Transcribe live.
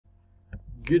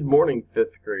Good morning,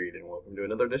 5th grade, and welcome to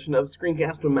another edition of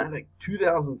Screencast-O-Matic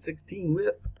 2016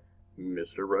 with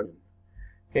Mr. Runyan.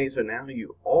 Okay, so now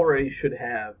you already should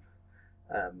have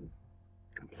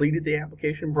completed the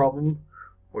application problem,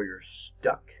 or you're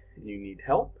stuck and you need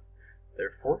help.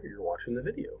 Therefore, you're watching the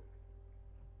video.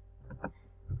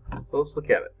 So let's look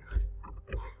at it.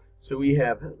 So we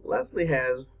have Leslie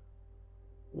has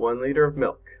 1 liter of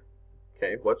milk.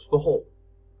 Okay, what's the whole?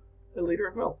 A liter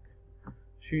of milk.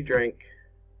 She drank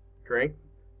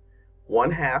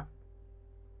 1/2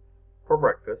 for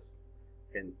breakfast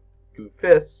and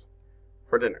 2/5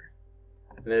 for dinner.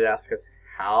 And it asks us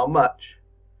how much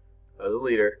of the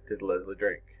liter did Leslie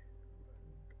drink.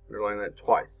 Underline that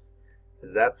twice,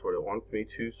 because that's what it wants me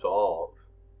to solve.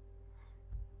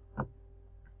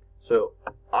 So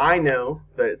I know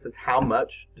that it says how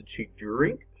much did she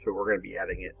drink, so we're going to be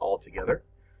adding it all together.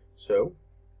 So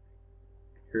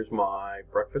here's my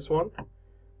breakfast one,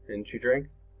 and she drank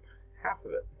half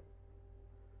of it.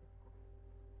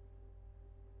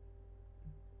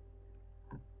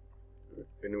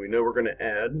 And we know we're going to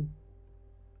add.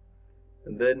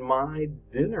 And then my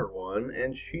dinner one,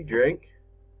 and she drank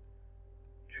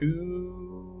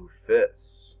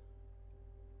 2/5.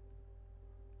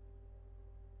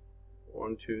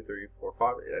 1, 2, 3, 4,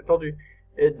 5. I told you,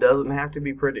 it doesn't have to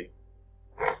be pretty.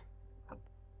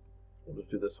 We'll just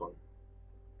do this one.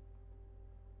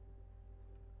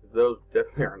 Those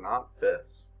definitely are not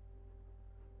fifths.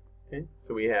 Okay,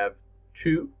 so we have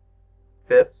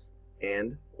 2/5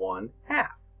 and 1/2.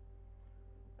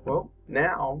 Well,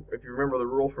 now, if you remember the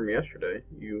rule from yesterday,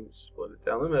 you split it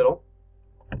down the middle,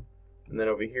 and then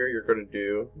over here you're going to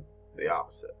do the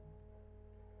opposite.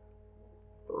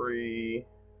 3,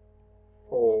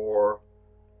 4,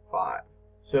 5.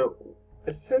 So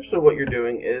essentially what you're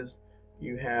doing is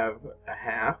you have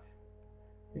 1/2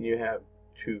 and you have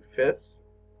 2/5,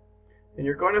 and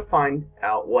you're going to find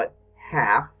out what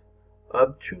 1/2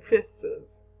 of 2/5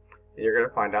 is, and you're going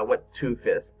to find out what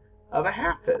 2/5 of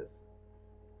 1/2 is.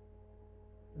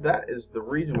 That is the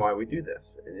reason why we do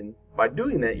this, and by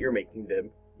doing that you're making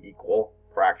them equal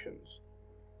fractions.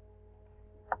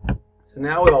 So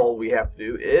now all we have to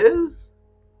do is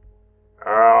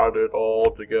add it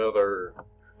all together.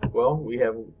 Well, we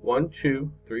have 1,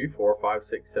 2, 3, 4, 5,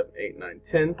 6, 7, 8, 9,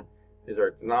 10 is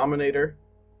our denominator,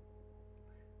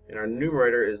 and our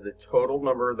numerator is the total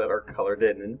number that are colored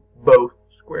in both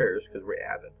squares because we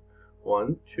added.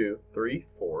 1, 2, 3,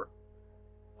 4,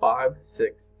 5,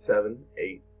 6, 7,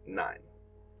 8, 9.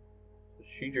 So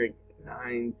she drank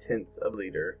 9/10 of a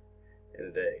liter in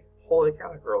a day. Holy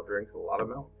cow, that girl drinks a lot of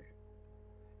milk.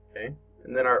 Okay,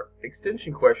 and then our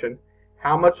extension question: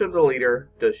 how much of the liter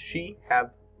does she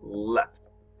have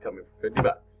left? Tell me for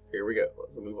 $50. Here we go.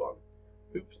 Let's move on.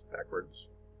 Oops, backwards.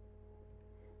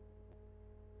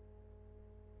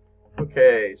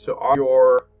 Okay, so on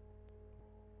your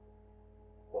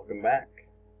welcome back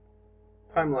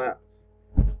time lapse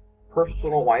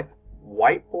personal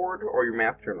whiteboard or your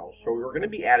math journal. So we're going to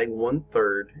be adding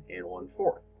 1/3 and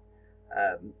 1/4.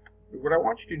 What I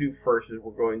want you to do first is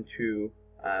we're going to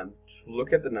just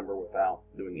look at the number without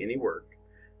doing any work.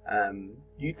 Do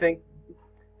you think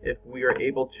if we are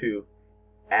able to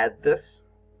add this,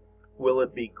 will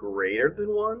it be greater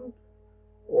than 1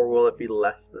 or will it be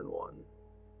less than 1?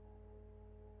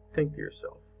 Think to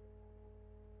yourself.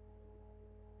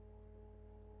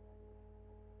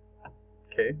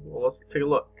 Okay, well, let's take a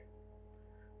look.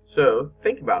 So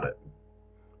think about it.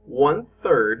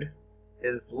 1/3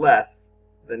 is less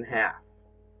than 1/2.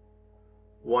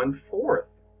 1/4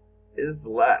 is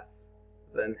less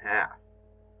than 1/2.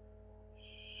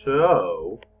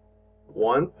 So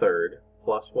 1/3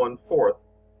 plus 1/4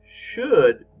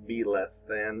 should be less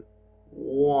than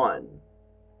 1.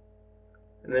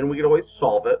 And then we can always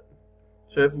solve it.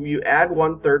 So if you add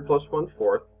 1/3 plus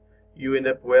 1/4, you end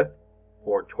up with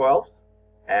 4/12,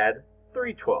 add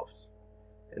 3/12,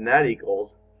 and that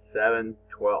equals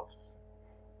 7/12.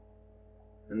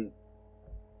 And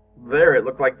there it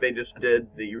looked like they just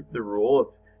did the rule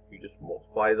of you just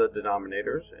multiply the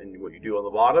denominators, and what you do on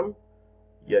the bottom,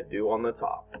 you do on the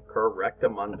top.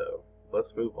 Correctamundo.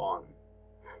 Let's move on.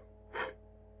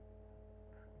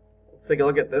 Let's take a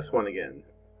look at this one again.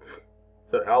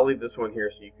 So I'll leave this one here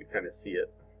so you can kind of see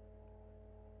it.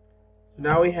 So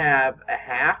now we have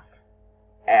 1/2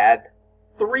 add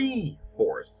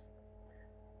 3/4.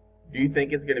 Do you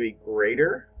think it's going to be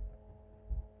greater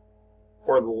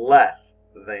or less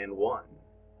than 1?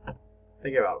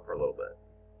 Think about it for a little bit.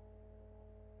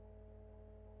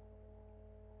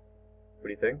 What do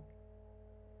you think?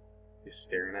 You're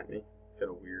staring at me. It's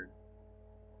kind of weird.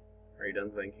 Are you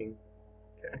done thinking?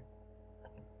 Okay.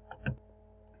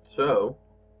 So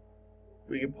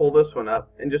we can pull this one up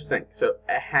and just think. So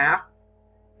a half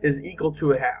is equal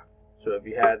to a half. So if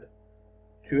you had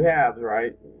two halves,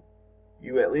 right,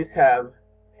 you at least have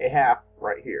a half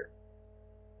right here.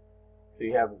 So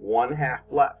you have 1/2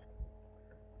 left.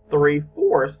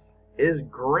 3/4 is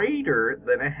greater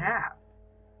than a half.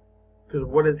 Because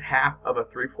what is half of a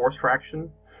 3/4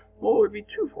 fraction? Well, it would be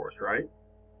 2/4, right?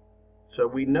 So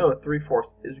we know 3/4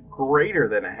 is greater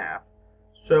than a half.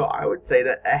 So I would say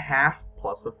that a half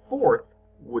plus a fourth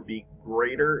would be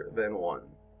greater than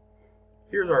 1.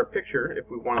 Here's our picture if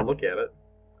we want to look at it.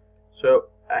 So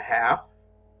a half,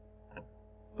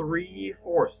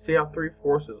 3/4. See how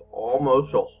 3/4 is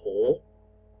almost a whole?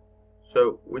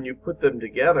 So when you put them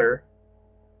together,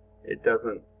 it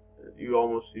doesn't,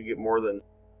 you get more than,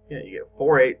 you get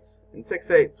 4/8 and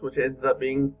 6/8, which ends up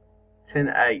being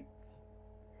 10/8.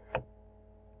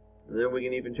 And then we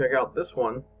can even check out this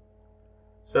one.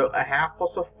 So a half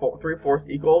plus a 3/4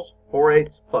 equals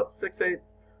 4/8 plus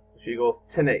 6/8, which equals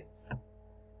 10/8.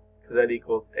 Because that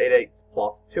equals 8/8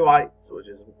 plus 2/8, which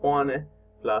is 1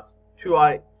 plus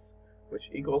 2/8, which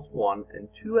equals 1 and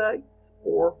 2/8,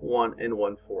 or 1 and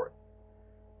 1/4.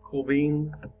 Cool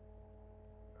beans.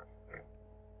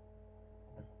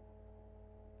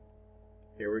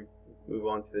 Here we move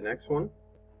on to the next one.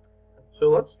 So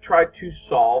let's try to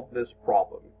solve this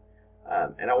problem.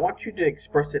 And I want you to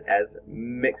express it as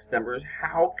mixed numbers.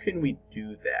 How can we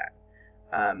do that?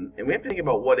 And we have to think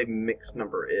about what a mixed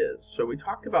number is. So we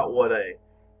talked about what a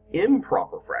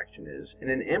improper fraction is. And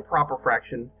an improper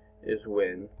fraction is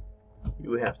when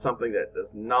you have something that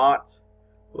does not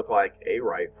look like a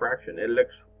right fraction. It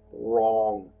looks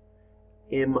wrong.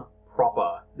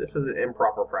 Improper. This is an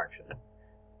improper fraction.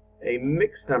 A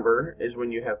mixed number is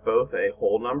when you have both a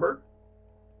whole number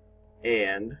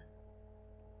and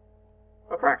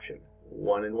a fraction,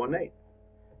 1 and 1/8.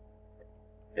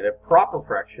 And a proper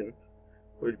fraction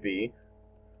would be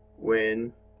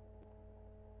when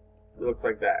it looks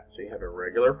like that. So you have a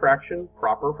regular fraction,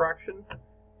 proper fraction,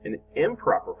 an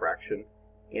improper fraction,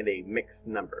 and a mixed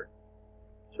number.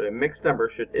 So a mixed number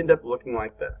should end up looking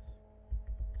like this.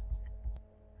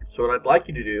 So what I'd like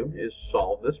you to do is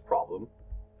solve this problem.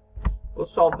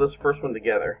 Let's solve this first one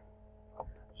together.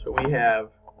 So we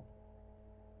have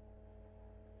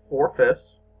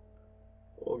 4/5.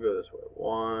 We'll go this way.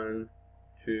 1,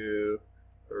 2,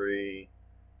 3,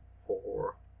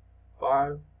 4,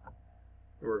 5. And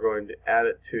we're going to add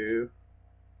it to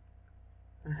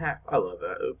a half. I love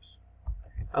that. Oops.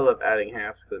 I love adding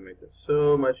halves because it makes it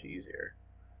so much easier.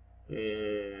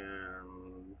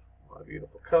 And my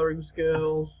beautiful coloring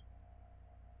skills.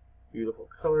 Beautiful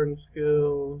coloring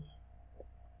skills.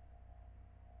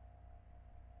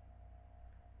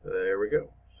 There we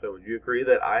go. So would you agree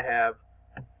that I have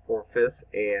 4/5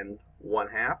 and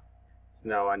 1/2? So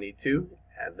now I need to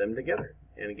add them together.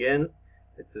 And again,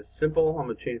 it's as simple. I'm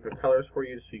going to change my colors for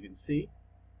you so you can see.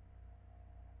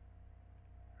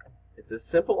 It's as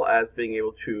simple as being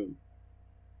able to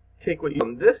take what you do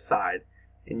on this side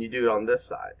and you do it on this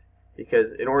side.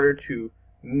 Because in order to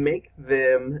make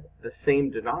them the same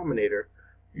denominator,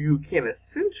 you can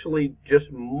essentially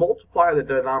just multiply the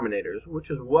denominators, which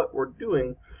is what we're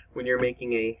doing when you're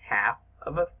making a half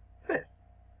of a fifth.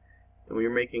 And when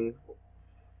you're making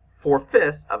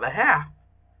 4/5 of a half,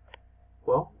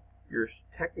 well, you're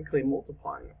technically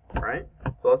multiplying, right?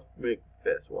 So let's make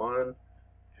this 1,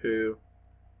 2,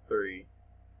 3,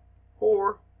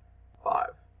 4,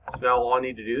 5. So now all I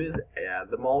need to do is add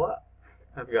them all up.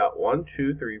 I've got 1,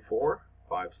 2, 3, 4,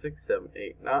 5, 6, 7,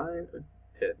 8, 9,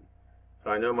 10. So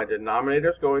I know my denominator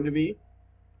is going to be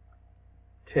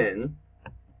 10.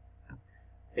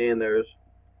 And there's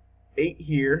 8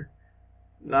 here,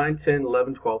 9, 10,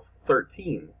 11, 12,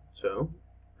 13. So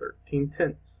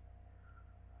 13/10.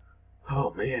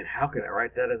 Oh man, how can I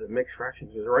write that as a mixed fraction?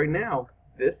 Because right now,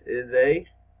 this is a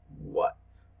what?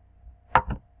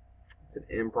 It's an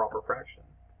improper fraction.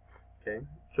 Okay,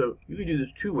 so you could do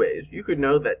this two ways. You could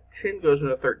know that 10 goes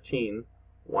into 13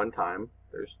 one time.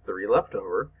 There's 3 left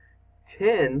over.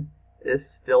 10 is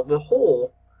still the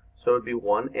whole, so it would be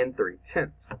 1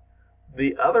 3/10.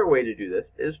 The other way to do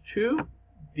this is to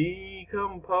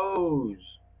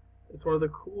decompose. It's one of the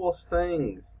coolest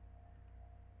things.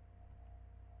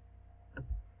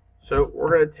 So we're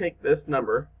going to take this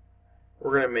number,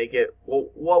 we're going to make it, well,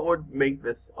 what would make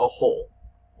this a whole?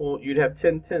 Well, you'd have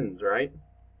 10 tens, right?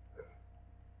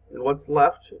 And what's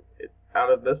left out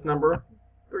of this number?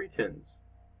 3 tens.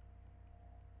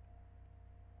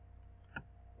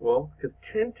 Well, because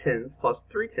 10 tens plus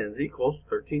 3 tens equals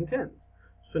 13 tens.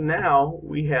 So now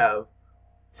we have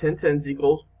 10 tens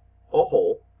equals a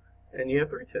whole, and you have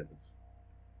 3 tens.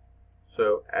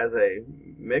 So as a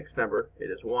mixed number, it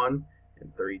is 1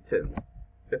 and 3 tenths.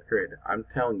 5th grade. I'm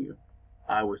telling you,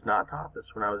 I was not taught this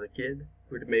when I was a kid. It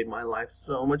would have made my life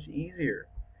so much easier.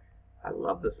 I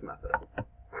love this method.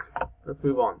 Let's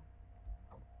move on.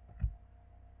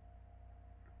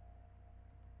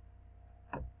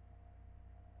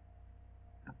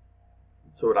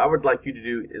 So what I would like you to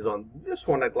do is on this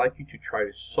one, I'd like you to try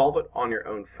to solve it on your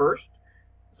own first.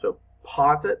 So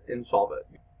pause it and solve it.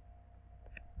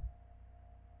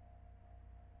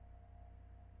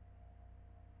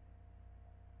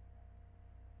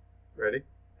 Ready?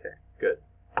 Okay, good.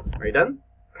 Are you done?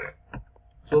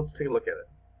 So let's take a look at it.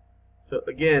 So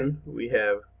again, we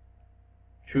have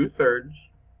 2/3,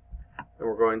 and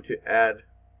we're going to add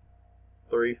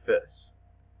 3/5.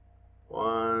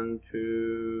 1,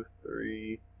 2,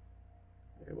 3,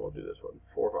 and we'll do this one,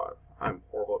 4, 5. I'm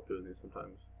horrible at doing these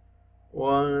sometimes.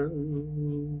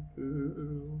 1,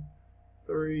 2,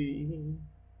 3.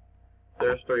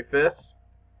 There's 3/5,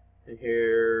 and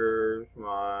here's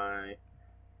my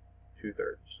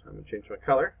 2/3. I'm going to change my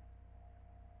color.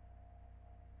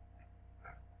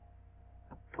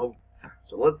 Oh,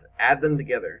 so let's add them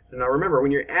together. So now remember,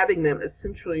 when you're adding them,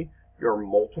 essentially you're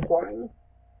multiplying.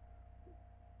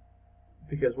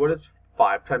 Because what is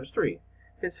 5 times 3?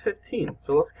 It's 15.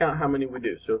 So let's count how many we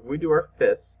do. So if we do our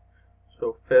fifths,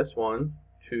 so fifths 1,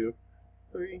 2,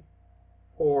 3,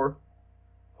 4,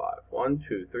 5. 1,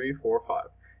 2, 3, 4, 5.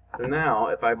 So now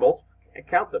if I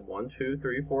count them 1, 2,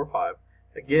 3, 4, 5.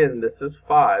 Again, this is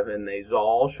 5, and these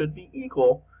all should be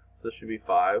equal. So this should be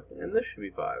 5, and this should be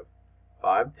 5.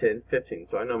 5, 10, 15.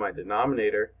 So I know my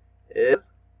denominator is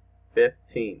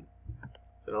 15.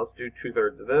 So now let's do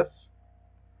 2/3 of this.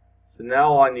 So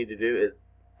now all I need to do is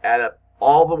add up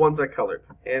all the ones I colored.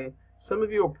 And some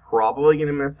of you are probably going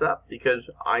to mess up because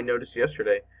I noticed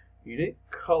yesterday you didn't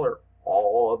color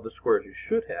all of the squares you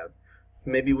should have.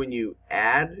 Maybe when you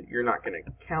add, you're not going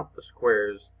to count the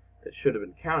squares that should have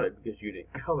been counted because you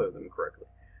didn't color them correctly.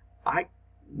 I'm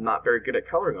not very good at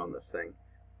coloring on this thing,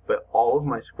 but all of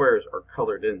my squares are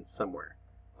colored in somewhere.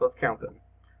 So let's count them.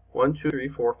 1, 2, 3,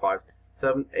 4, 5,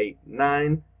 7, 8,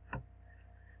 9,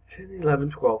 10, 11,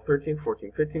 12, 13,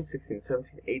 14, 15, 16,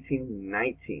 17, 18,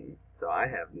 19. So I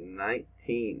have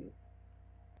 19.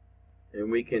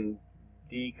 And we can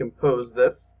decompose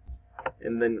this,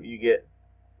 and then you get,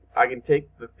 I can take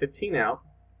the 15 out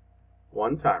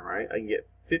one time, right? I can get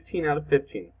 15 out of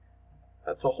 15.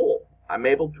 That's a whole. I'm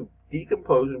able to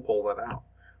decompose and pull that out.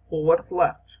 Well, what's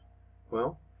left?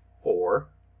 Well,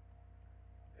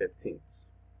 4/15.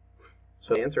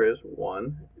 So the answer is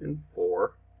 1 and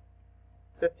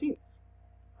 4/15.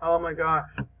 Oh my gosh,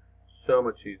 so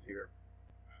much easier.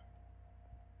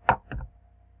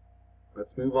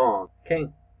 Let's move on. Okay,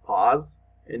 pause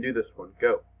and do this one.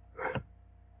 Go.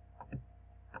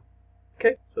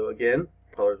 Okay, so again,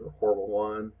 colors are horrible.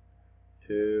 1,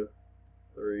 2,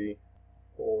 3,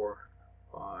 4,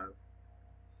 5,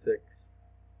 6,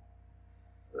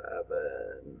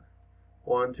 7.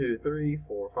 1, 2, 3,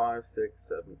 4, 5, 6,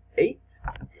 7, 8.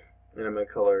 And I'm going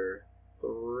to color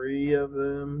 3 of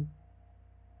them.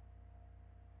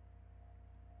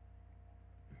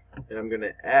 And I'm going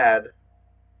to add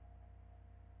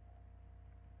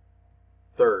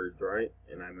thirds, right?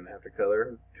 And I'm going to have to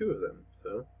color 2 of them.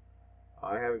 So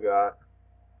I have got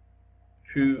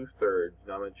 2/3.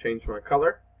 Now I'm going to change my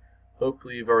color.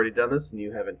 Hopefully you've already done this and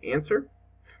you have an answer.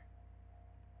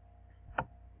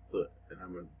 So, and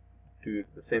I'm going to do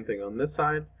the same thing on this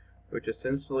side, which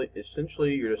essentially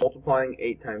you're just multiplying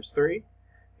 8 times 3,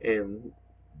 and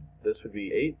this would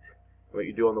be 8. What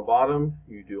you do on the bottom,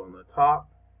 you do on the top.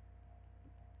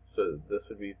 So this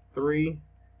would be 3,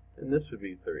 and this would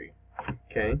be 3.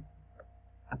 Okay.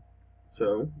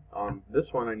 So on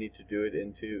this one, I need to do it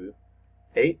into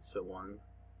 8. So 1,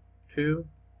 2,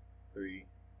 3,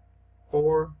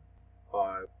 4,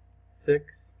 5,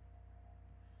 6,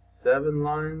 7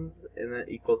 lines, and that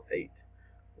equals 8.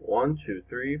 1, 2,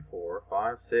 3, 4,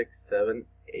 5, 6, 7,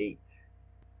 8.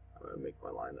 I'm going to make my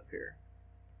line up here.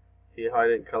 See how I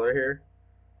didn't color here?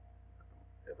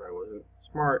 If I wasn't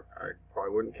smart, I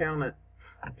probably wouldn't count it.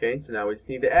 Okay, so now we just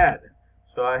need to add.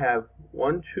 So I have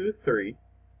 1, 2, 3,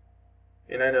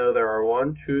 and I know there are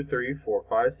 1, 2, 3, 4,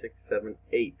 5, 6, 7,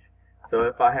 8. So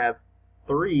if I have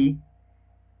 3,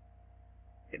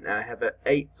 and I have an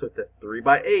 8, so it's a 3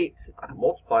 by 8,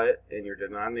 multiply it, and your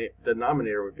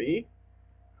denominator would be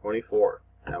 24.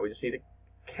 Now we just need to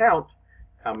count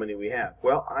how many we have.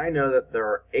 Well, I know that there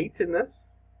are 8 in this,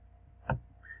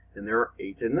 and there are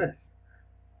 8 in this.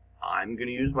 I'm going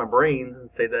to use my brains and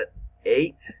say that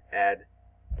 8 add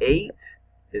 8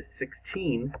 is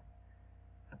 16,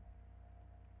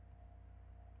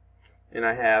 and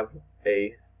I have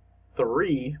a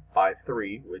 3 by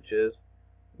 3, which is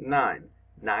 9.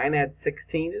 9 add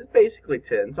 16 is basically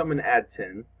 10, so I'm going to add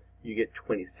 10. You get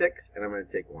 26, and I'm going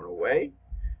to take 1 away,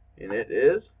 and it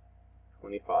is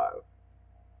 25.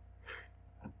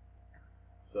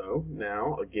 So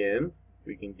now, again,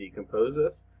 we can decompose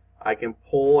this. I can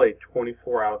pull a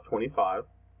 24 out of 25.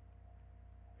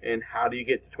 And how do you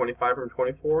get to 25 from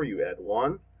 24? You add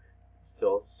 1.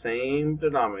 Still same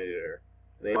denominator.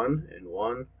 1 and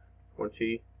 1,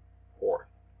 24.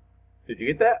 Did you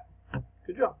get that?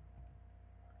 Good job.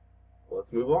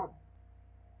 Let's move on.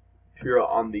 You're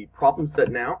on the problem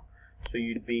set now, so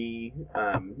you'd be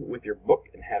with your book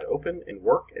and have it open and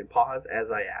work and pause as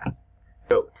I ask.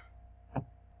 Go.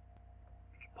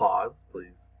 Pause,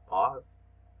 please. Pause.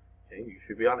 Okay, you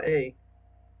should be on A.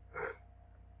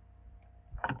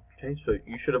 Okay, so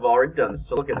you should have already done this.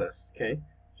 So look at this. Okay,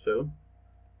 so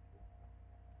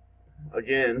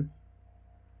again,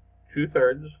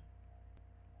 2/3.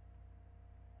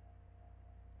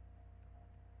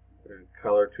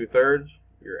 Color 2/3.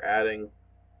 You're adding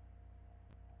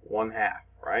 1/2,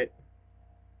 right?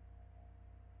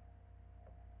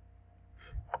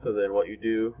 So then what you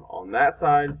do on that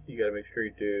side, you got to make sure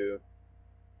you do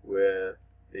with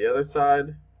the other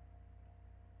side.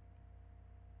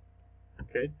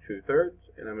 Okay, 2/3,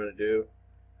 and I'm going to do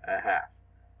 1/2.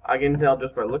 I can tell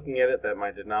just by looking at it that my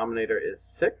denominator is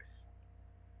 6,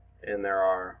 and there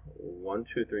are 1,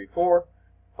 2, 3, 4,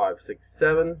 5, 6,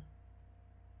 7.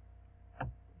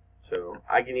 So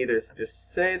I can either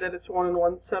just say that it's 1 and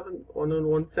 1, 7, 1 and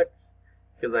 1, 6,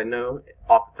 because I know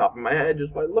off the top of my head,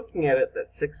 just by looking at it,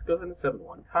 that 6 goes into 7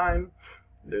 one time.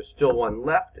 There's still 1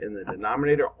 left, and the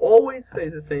denominator always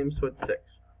stays the same, so it's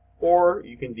 6. Or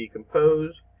you can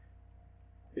decompose,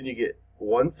 and you get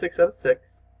 1 6 out of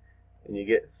 6, and you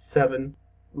get 7.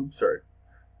 Oops, sorry.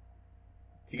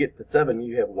 To get to 7,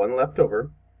 you have 1 left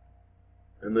over,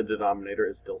 and the denominator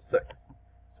is still 6.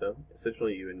 So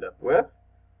essentially, you end up with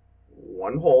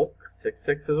 1 whole. 6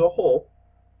 6 is a whole,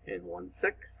 and 1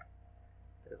 6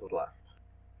 is left.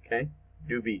 Okay,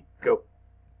 do B. Go.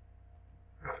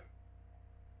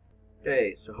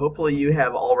 Okay, so hopefully you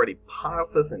have already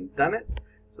paused this and done it.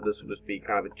 So this will just be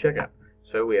kind of a checkup.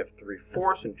 So we have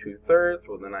 3/4 and 2/3.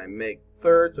 Well, then I make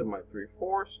thirds of my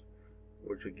 3/4,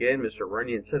 which again, Mr.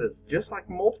 Runyan said is just like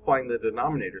multiplying the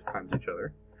denominators times each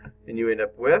other. And you end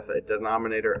up with a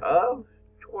denominator of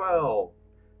 12.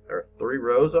 There are 3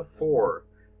 rows of 4.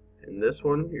 In this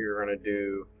one, you're going to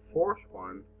do 4,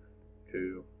 1,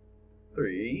 2,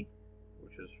 3,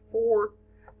 which is 4.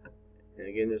 And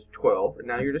again, there's 12. And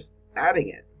now you're just adding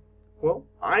it. Well,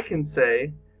 I can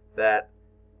say that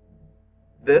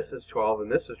this is 12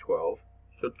 and this is 12.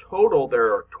 So total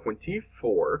there are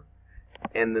 24.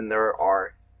 And then there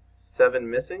are 7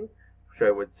 missing, which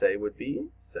I would say would be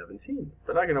 17.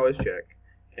 But I can always check.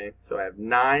 Okay, so I have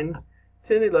 9,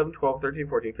 10, 11, 12, 13,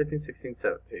 14, 15, 16,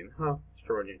 17. Huh,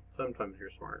 Mr. Runyan, sometimes you're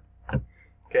smart.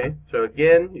 Okay, so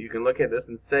again, you can look at this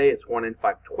and say it's 1 and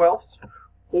 5/12,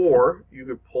 or you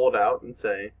could pull it out and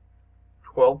say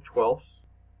 12/12,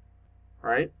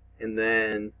 right? And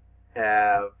then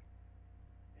have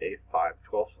a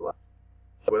 5/12 left.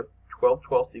 So with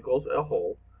 12/12 equals a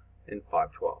whole and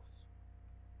 5/12.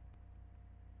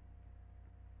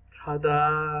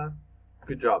 Ta-da!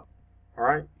 Good job.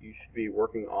 Alright, you should be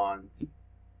working on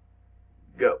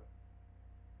go.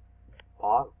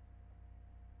 Pause.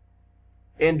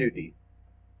 And do D.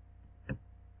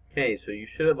 Okay, so you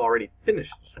should have already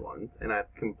finished this one, and I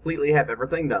completely have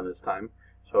everything done this time.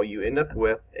 So you end up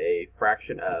with a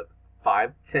fraction of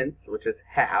 5/10, which is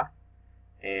half,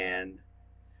 and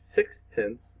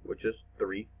 6/10, which is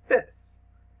 3/5.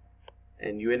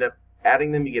 And you end up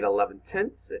adding them, you get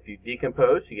 11/10. If you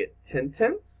decompose, you get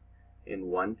 10/10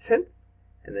 and 1/10,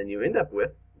 and then you end up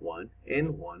with 1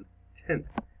 and 1/10.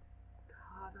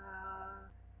 Ta-da!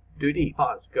 Do D.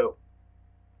 Pause. Go.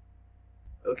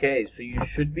 Okay, so you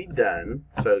should be done.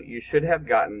 So you should have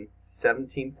gotten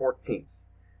 17/14.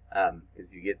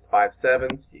 Because you get 5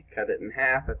 7s, you cut it in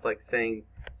half. It's like saying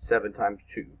 7 times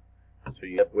 2. So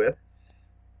you end up with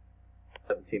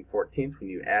 17/14 when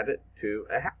you add it to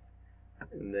a half.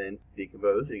 And then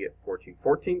decompose, you get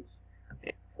 14/14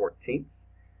 and 14,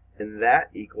 and that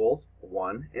equals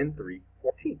 1 and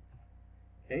 3/14.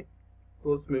 Okay, so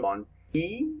let's move on.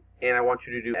 E, and I want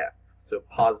you to do F. So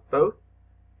pause both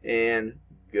and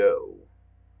go.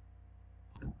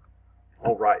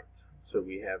 All right, so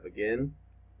we have again,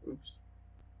 oops.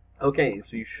 Okay,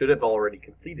 so you should have already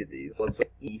completed these. Let's look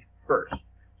at E first.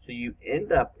 So you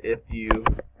end up, if you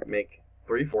make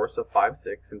 3/4 of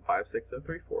 5/6 and 5/6 of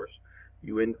 3/4,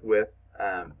 you end with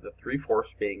the 3/4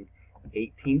 being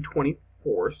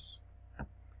 18/24ths,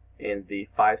 and the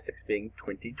 5/6 being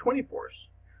 20/24ths.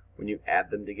 When you add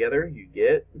them together, you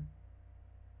get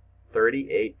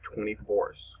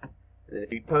 38/24ths. And then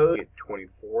if you pose, you get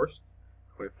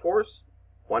 24ths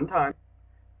one time,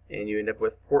 and you end up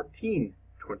with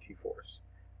 14/24ths.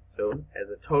 So as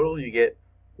a total, you get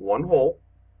 1 whole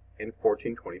and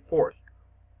 14/24ths.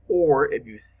 Or if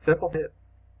you simplify it,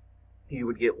 you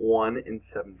would get 1 and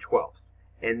 7/12ths.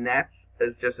 And that's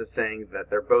as just as saying that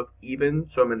they're both even,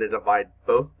 so I'm going to divide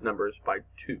both numbers by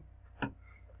 2.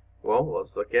 Well,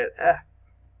 let's look at F.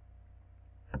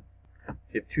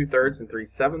 You have 2/3 and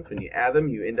 3/7. When you add them,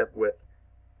 you end up with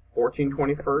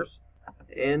 14/21ths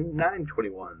and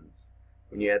 9/21s.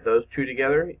 When you add those two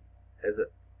together,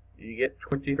 you get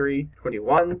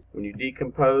 23/21s. When you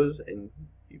decompose and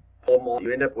you pull them all,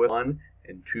 you end up with 1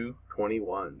 and 2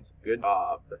 21s. Good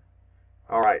job.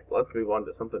 Alright, let's move on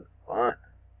to something fun.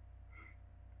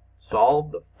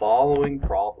 Solve the following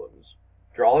problems.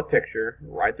 Draw a picture,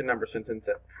 write the number sentence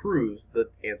that proves the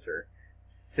answer.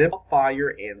 Simplify your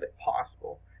and if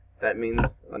possible. That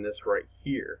means on this right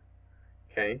here.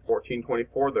 Okay,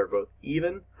 14/24, they're both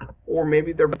even, or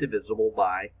maybe they're divisible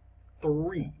by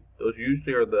 3. Those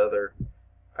usually are the other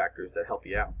factors that help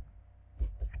you out.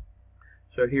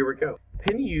 So here we go.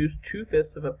 Penny used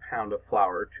 2/5 of a pound of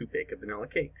flour to bake a vanilla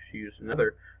cake. She used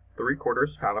another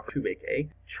 3/4 pound of to bake a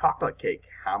chocolate cake.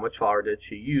 How much flour did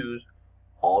she use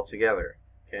altogether?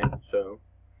 Okay, so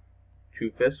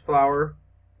 2/5 flour,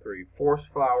 3/4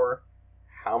 flour.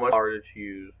 How much flour did she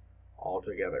use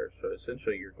altogether? So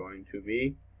essentially you're going to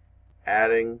be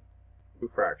adding 2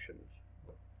 fractions.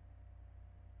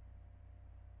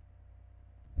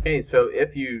 Okay, so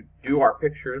if you do our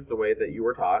pictures the way that you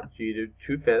were taught, so you do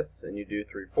 2/5 and you do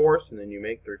 3/4, and then you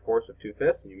make 3/4 of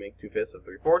 2/5 and you make 2/5 of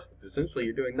 3/4, which essentially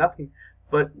you're doing nothing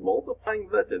but multiplying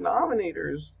the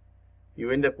denominators.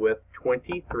 You end up with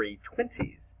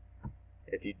 23/20s.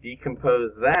 If you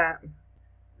decompose that,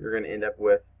 you're going to end up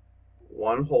with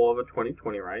 1 whole of a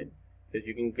 20/20, right? Because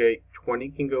you can get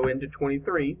 20 can go into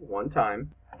 23 one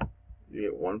time. You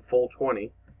get 1 full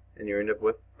 20, and you end up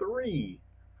with 3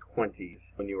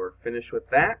 20s. When you are finished with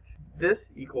that, this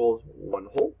equals 1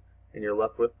 whole, and you're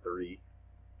left with 3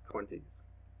 20s.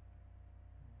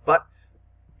 But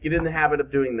get in the habit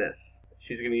of doing this.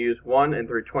 She's going to use 1 and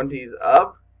 3 20s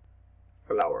of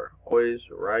flour. Always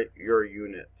write your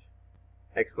unit.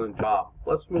 Excellent job.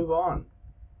 Let's move on.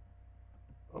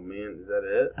 Oh man, is that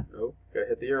it? Nope. Gotta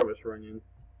hit the arrow, Mr. Runyan.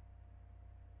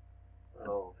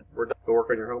 Oh, we're done. Go work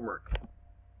on your homework.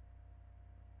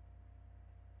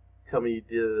 Tell me you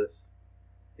did this,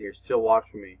 and you're still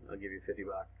watching me. I'll give you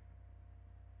 $50.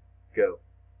 Go.